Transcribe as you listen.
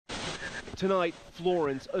Tonight,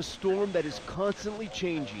 Florence, a storm that is constantly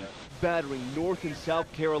changing, battering North and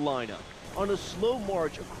South Carolina. On a slow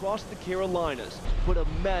march across the Carolinas, but a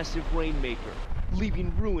massive rainmaker,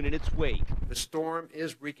 leaving ruin in its wake. The storm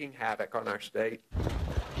is wreaking havoc on our state.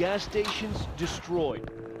 Gas stations destroyed,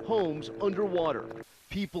 homes underwater,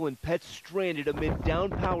 people and pets stranded amid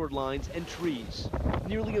down-powered lines and trees.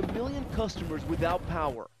 Nearly 1 million customers without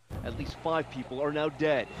power. At least 5 people are now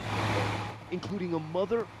dead, including a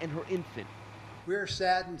mother and her infant. We're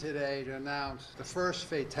saddened today to announce the first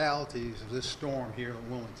fatalities of this storm here in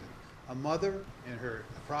Wilmington. A mother and her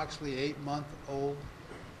approximately 8-month-old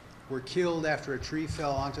were killed after a tree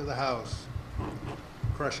fell onto the house,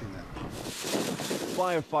 crushing them.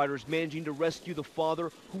 Firefighters managing to rescue the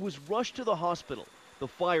father, who was rushed to the hospital. The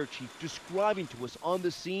fire chief describing to us on the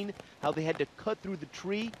scene how they had to cut through the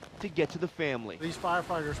tree to get to the family. These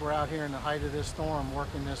firefighters were out here in the height of this storm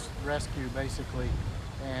working this rescue basically,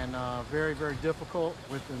 and very, very difficult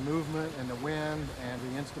with the movement and the wind and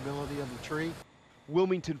the instability of the tree.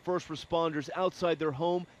 Wilmington first responders outside their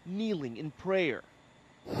home kneeling in prayer.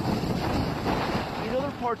 In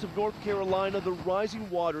other parts of North Carolina, the rising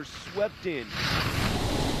waters swept in,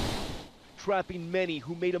 trapping many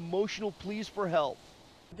who made emotional pleas for help.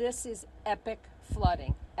 This is epic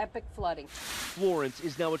flooding, epic flooding. Florence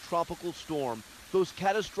is now a tropical storm. Those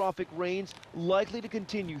catastrophic rains likely to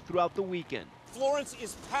continue throughout the weekend. Florence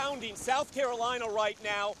is pounding South Carolina right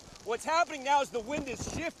now. What's happening now is the wind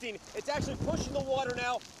is shifting. It's actually pushing the water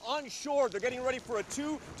now onshore. They're getting ready for a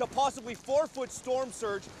 2 to possibly 4-foot storm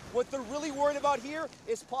surge. What they're really worried about here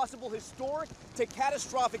is possible historic to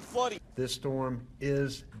catastrophic flooding. This storm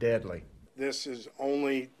is deadly. This is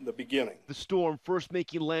only the beginning. The storm first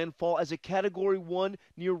making landfall as a Category 1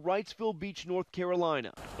 near Wrightsville Beach, North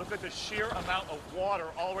Carolina. Look at the sheer amount of water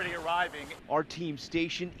already arriving. Our team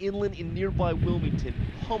stationed inland in nearby Wilmington,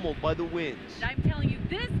 pummeled by the winds. I'm telling you,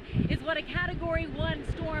 this is what a Category 1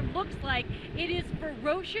 storm looks like. It is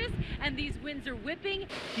ferocious, and these winds are whipping.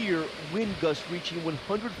 Here, wind gusts reaching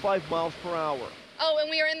 105 miles per hour. Oh, and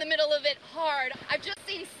we are in the middle of it hard. I've just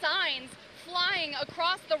seen signs flying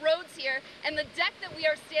across the roads here, and the deck that we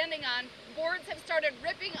are standing on, boards have started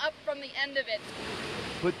ripping up from the end of it.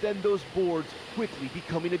 But then those boards quickly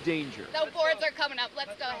becoming a danger. The boards are coming up.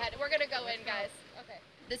 Let's go ahead. We're going to go in, guys. Okay.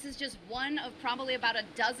 This is just one of probably about a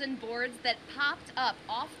dozen boards that popped up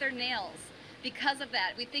off their nails. Because of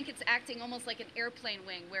that, we think it's acting almost like an airplane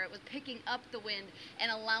wing, where it was picking up the wind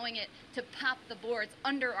and allowing it to pop the boards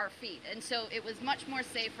under our feet. And so it was much more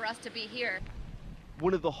safe for us to be here.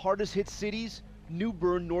 One of the hardest hit cities, New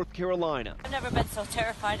Bern, North Carolina. I've never been so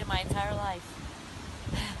terrified in my entire life.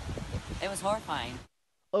 It was horrifying.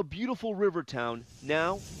 A beautiful river town,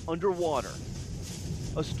 now underwater.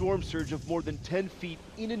 A storm surge of more than 10 feet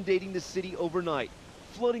inundating the city overnight,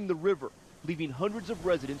 flooding the river, leaving hundreds of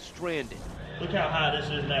residents stranded. Look how high this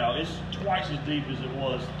is now. It's twice as deep as it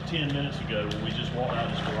was 10 minutes ago when we just walked out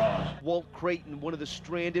of this garage. Walt Creighton, one of the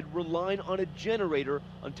stranded, relying on a generator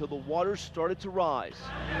until the waters started to rise.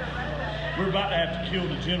 We're about to have to kill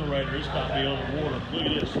the generator. It's about to be underwater. Look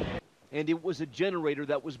at this. And it was a generator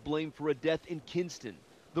that was blamed for a death in Kinston.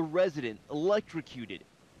 The resident electrocuted.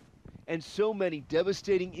 And so many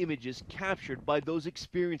devastating images captured by those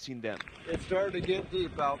experiencing them. It's starting to get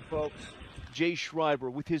deep out, folks. Jay Schreiber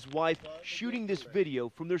with his wife shooting this video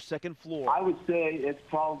from their second floor. I would say it's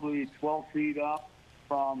probably 12 feet up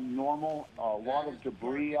from normal. A lot of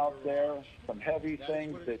debris out there, some heavy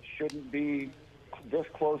things that shouldn't be this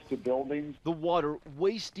close to buildings. The water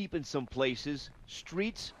waist deep in some places,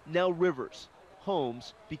 streets now rivers,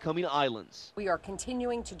 homes becoming islands. We are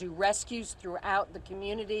continuing to do rescues throughout the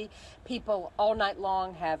community. People all night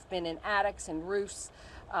long have been in attics and roofs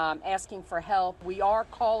asking for help. We are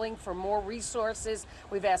calling for more resources.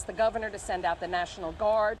 We've asked the governor to send out the National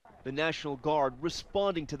Guard. The National Guard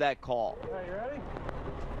responding to that call. Are you ready?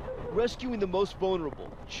 Rescuing the most vulnerable,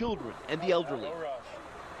 children and the elderly.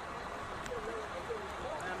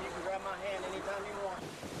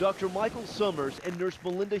 Dr. Michael Summers and nurse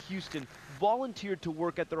Melinda Houston volunteered to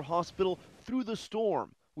work at their hospital through the storm.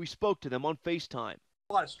 We spoke to them on FaceTime.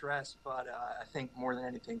 A lot of stress, but I think more than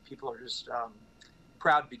anything, people are just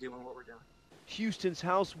proud to be doing what we're doing. Houston's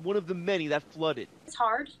house, one of the many that flooded. It's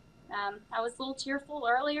hard. I was a little tearful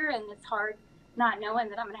earlier, and it's hard not knowing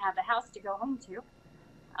that I'm going to have a house to go home to.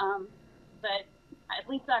 But at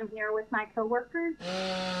least I'm here with my coworkers.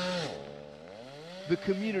 The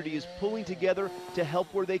community is pulling together to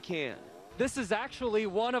help where they can. This is actually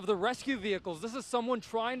one of the rescue vehicles. This is someone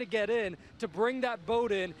trying to get in to bring that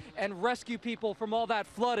boat in and rescue people from all that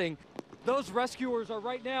flooding. Those rescuers are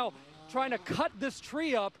right now trying to cut this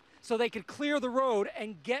tree up so they could clear the road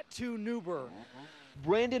and get to Newburgh.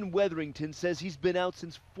 Brandon Wetherington says he's been out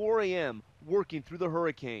since 4 a.m. working through the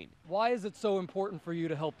hurricane. Why is it so important for you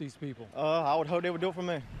to help these people? I would hope they would do it for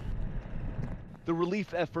me. The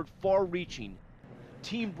relief effort far-reaching.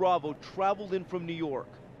 Team Bravo traveled in from New York.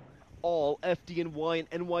 All FDNY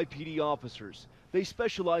and NYPD officers. They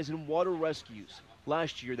specialize in water rescues.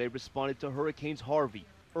 Last year, they responded to Hurricanes Harvey,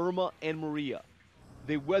 Irma, and Maria.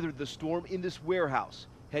 They weathered the storm in this warehouse,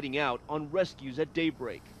 heading out on rescues at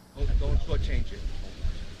daybreak. Don't shortchange it.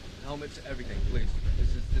 Helmets, everything, please.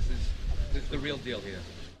 This is the real deal here.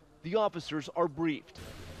 The officers are briefed.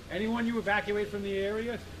 Anyone you evacuate from the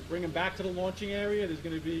area, bring them back to the launching area. There's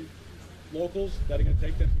going to be locals that are going to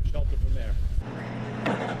take them to shelter from there.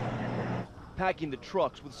 Packing the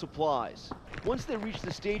trucks with supplies. Once they reach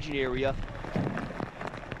the staging area,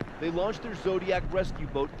 they launch their Zodiac rescue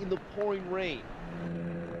boat in the pouring rain.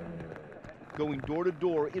 Going door to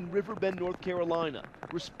door in Riverbend, North Carolina,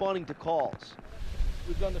 responding to calls.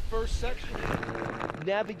 We've done the first section.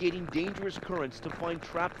 Navigating dangerous currents to find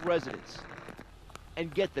trapped residents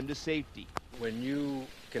and get them to safety. When you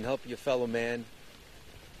can help your fellow man,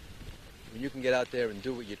 when you can get out there and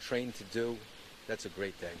do what you're trained to do, that's a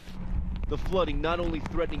great thing. The flooding not only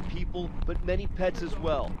threatening people, but many pets as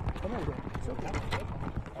well.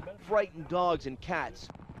 Frightened dogs and cats,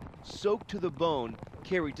 soaked to the bone,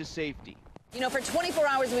 carried to safety. You know, for 24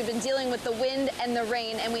 hours we've been dealing with the wind and the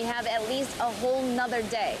rain, and we have at least a whole nother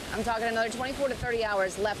day. I'm talking another 24 to 30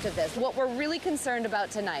 hours left of this. What we're really concerned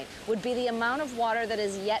about tonight would be the amount of water that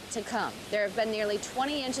is yet to come. There have been nearly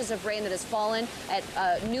 20 inches of rain that has fallen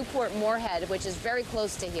at Newport Moorhead, which is very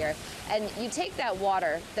close to here. And you take that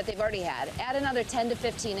water that they've already had, add another 10 to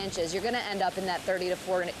 15 inches, you're going to end up in that 30 to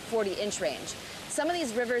 40 inch range. Some of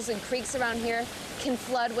these rivers and creeks around here can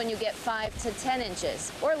flood when you get 5 to 10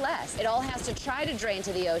 inches or less. It all has to try to drain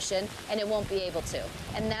to the ocean, and it won't be able to.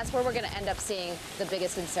 And that's where we're going to end up seeing the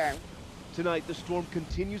biggest concern. Tonight, the storm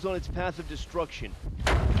continues on its path of destruction.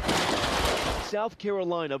 South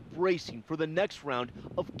Carolina bracing for the next round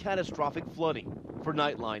of catastrophic flooding. For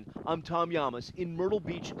Nightline, I'm Tom Yamas in Myrtle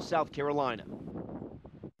Beach, South Carolina.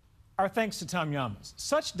 Our thanks to Tom Yamas.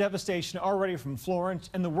 Such devastation already from Florence,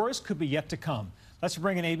 and the worst could be yet to come. Let's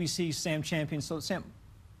bring in ABC's Sam Champion. So, Sam,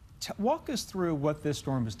 walk us through what this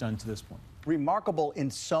storm has done to this point. Remarkable in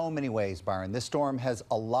so many ways, Byron. This storm has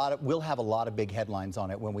will have a lot of big headlines on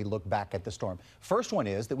it when we look back at the storm. First one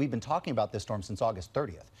is that we've been talking about this storm since August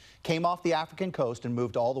 30th. Came off the African coast and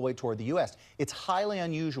moved all the way toward the U.S. It's highly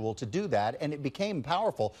unusual to do that, and it became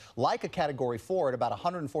powerful like a Category 4 at about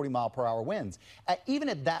 140-mile-per-hour winds. Even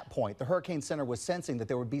at that point, the Hurricane Center was sensing that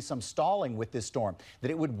there would be some stalling with this storm, that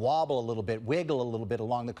it would wobble a little bit, wiggle a little bit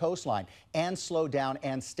along the coastline, and slow down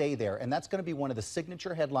and stay there. And that's going to be one of the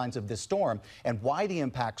signature headlines of this storm, and why the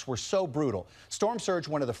impacts were so brutal. Storm surge,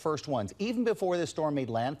 one of the first ones. Even before this storm made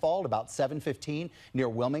landfall at about 7:15 near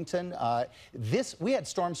Wilmington, we had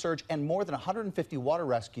storm surge and more than 150 water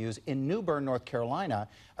rescues in Newburgh, North Carolina,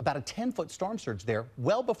 about a 10-foot storm surge there,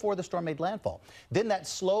 well before the storm made landfall. Then that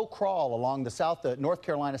slow crawl along the North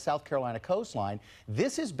Carolina, South Carolina coastline.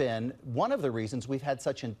 This has been one of the reasons we've had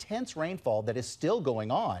such intense rainfall that is still going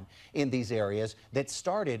on in these areas that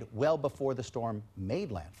started well before the storm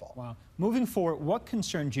made landfall. Wow. Moving forward, what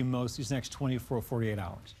concerns you most these next 24, 48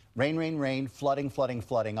 hours? Rain, rain, rain, flooding, flooding,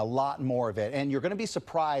 flooding, a lot more of it. And you're going to be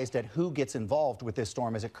surprised at who gets involved with this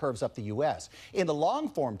storm as it curves up the U.S. In the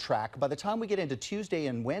long-form track, by the time we get into Tuesday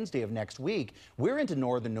and Wednesday of next week, we're into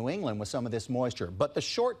northern New England with some of this moisture. But the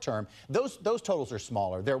short term, those totals are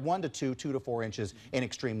smaller. They're 1 to 2, 2 to 4 inches in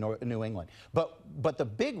extreme New England. But the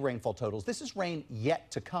big rainfall totals, this is rain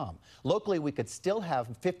yet to come. Locally, we could still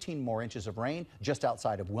have 15 more inches of rain just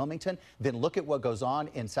outside of Wilmington. Then look at what goes on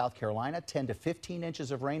in South Carolina, 10 to 15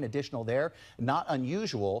 inches of rain additional there. Not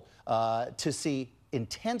unusual to see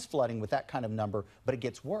intense flooding with that kind of number, but it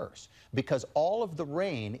gets worse because all of the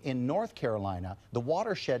rain in North Carolina, the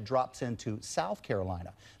watershed drops into South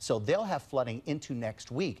Carolina. So they'll have flooding into next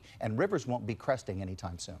week, and rivers won't be cresting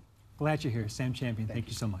anytime soon. Glad you're here, Sam Champion. Thank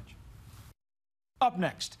you so much. Up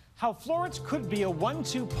next, how Florence could be a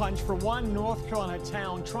 1-2 punch for one North Carolina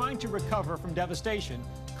town trying to recover from devastation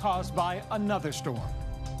caused by another storm.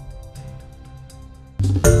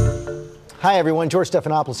 Hi everyone, George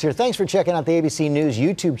Stephanopoulos here. Thanks for checking out the ABC News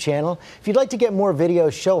YouTube channel. If you'd like to get more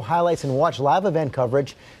videos, show highlights, and watch live event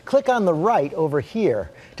coverage, click on the right over here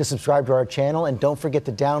to subscribe to our channel, and don't forget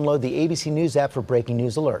to download the ABC News app for breaking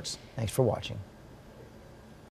news alerts. Thanks for watching.